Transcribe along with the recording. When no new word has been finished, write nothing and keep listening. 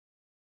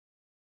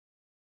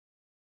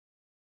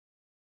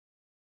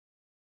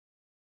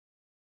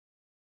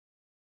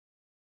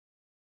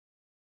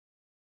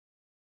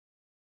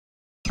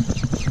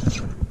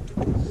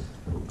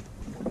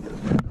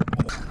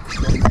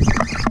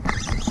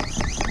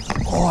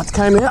Oh, it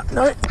came out.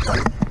 No,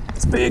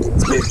 it's big,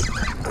 it's big.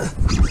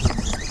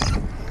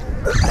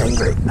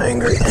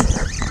 Angry.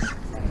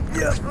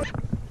 Yeah.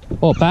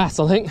 Oh, bass,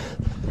 I think.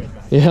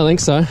 Yeah, I think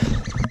so.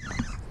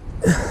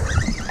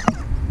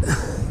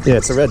 Yeah,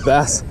 it's a red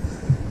bass.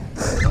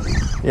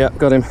 Yeah,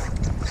 got him.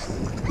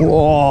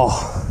 Whoa.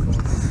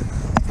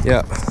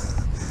 Yeah.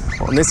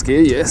 On this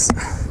gear, yes.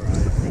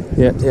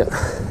 Yeah.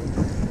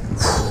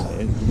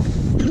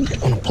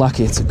 On a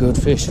plucky, it's a good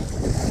fish.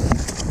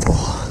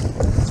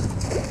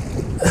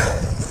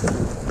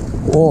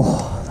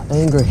 Oh,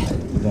 angry.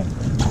 Yep.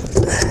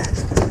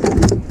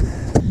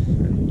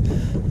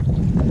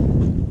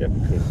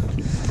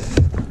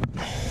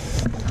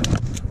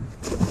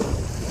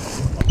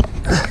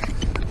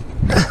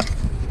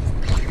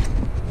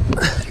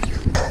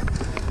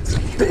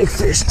 Big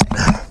fish.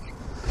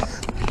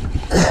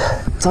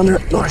 It's under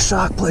it. Not a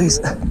shark, please.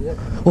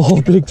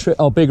 Oh,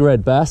 big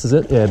red bass, is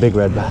it? Yeah, big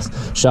red bass.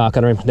 Shark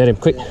under him. Net him,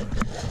 quick.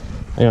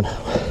 Hang on.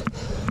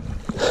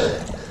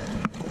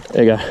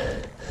 There you go.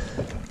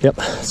 Yep,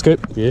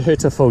 scoop.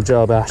 Beautiful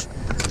job, Ash.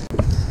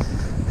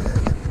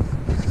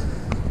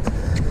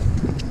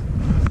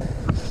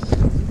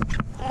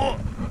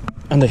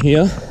 Under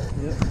here.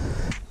 Yep.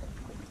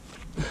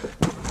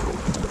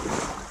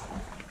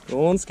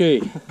 Go on,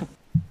 ski.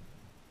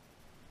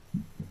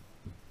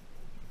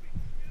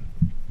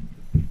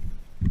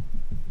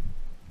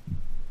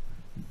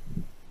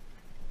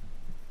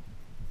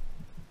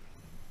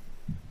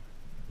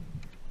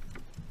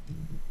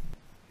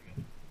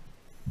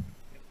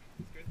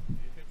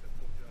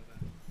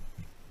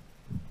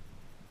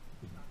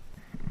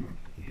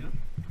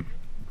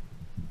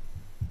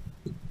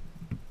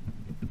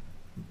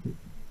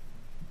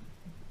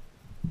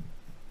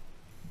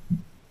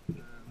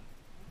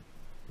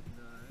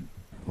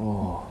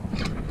 Oh,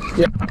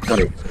 yep, got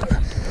him.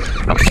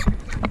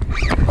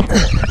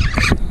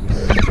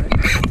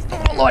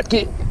 Oh, light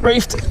gear,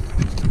 reefed.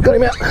 Got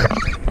him out.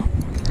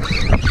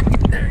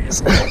 There he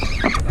is.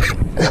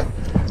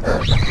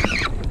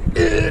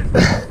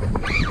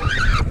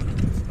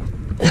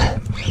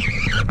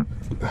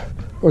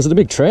 Or is it a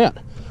big trout?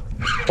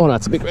 Oh no,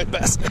 it's a big red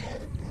bass.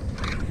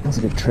 There's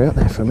a big trout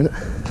there for a minute.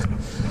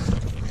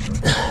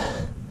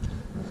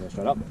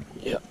 Straight up.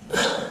 Yep.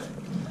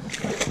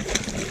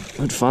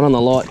 Good fun on the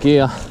light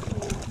gear.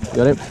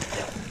 Got him.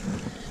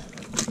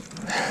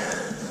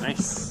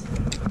 Nice.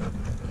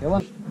 Kill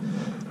him.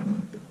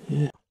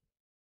 Yeah.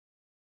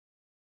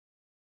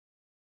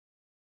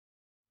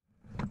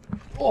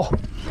 Oh!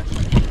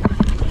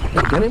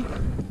 Get him.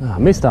 Oh, I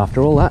missed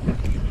after all that.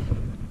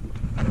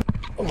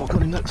 Oh, I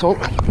got him that time.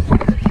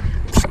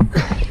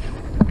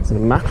 Is it a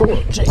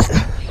mackerel? Gee.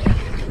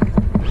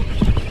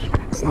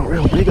 It's not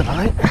real big,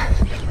 I think.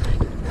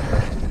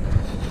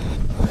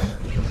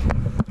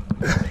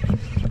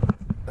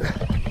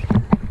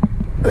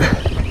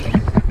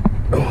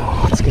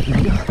 Oh, it's getting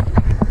bigger.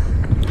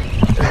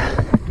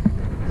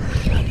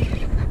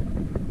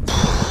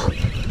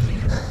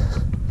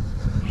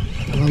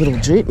 A little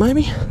jeep,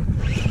 maybe?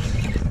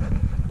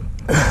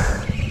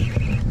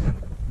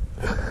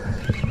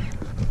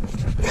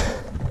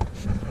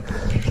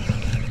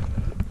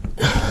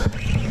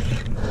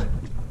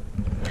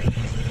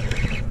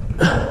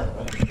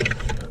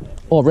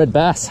 Oh, red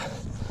bass.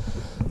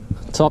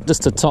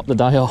 Just to top the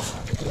day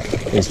off.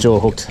 He's jaw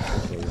hooked.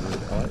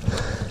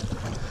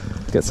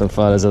 Get some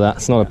photos of that.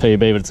 It's not a PB,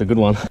 but it's a good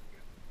one.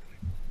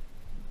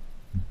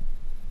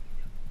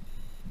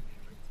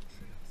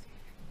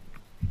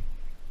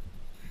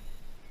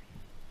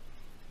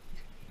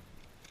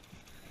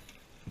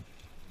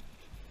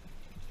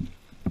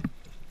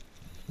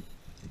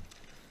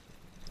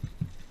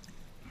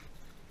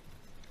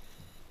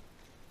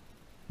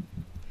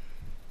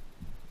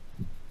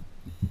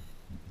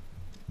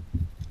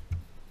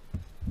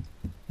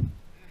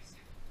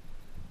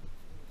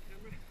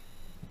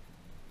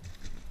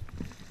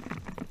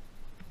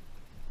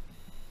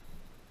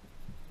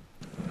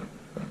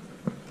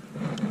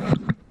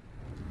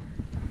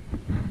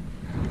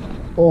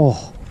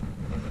 Oh,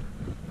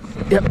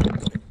 yep.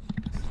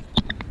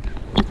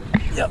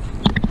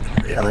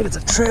 Yeah, I think it's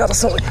a trout or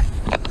something.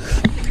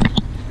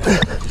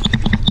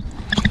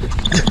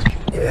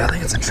 Yeah, I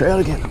think it's a trout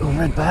again. Oh,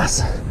 red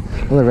bass.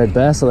 Another red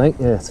bass, I think.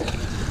 Yeah.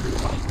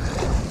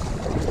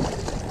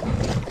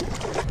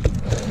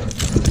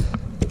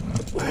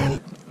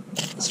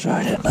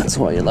 Straight out. That's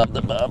why you love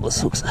the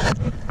barbless hooks. There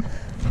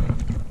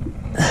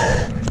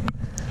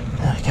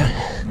we go.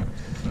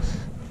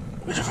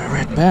 Bit of a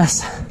red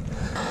bass.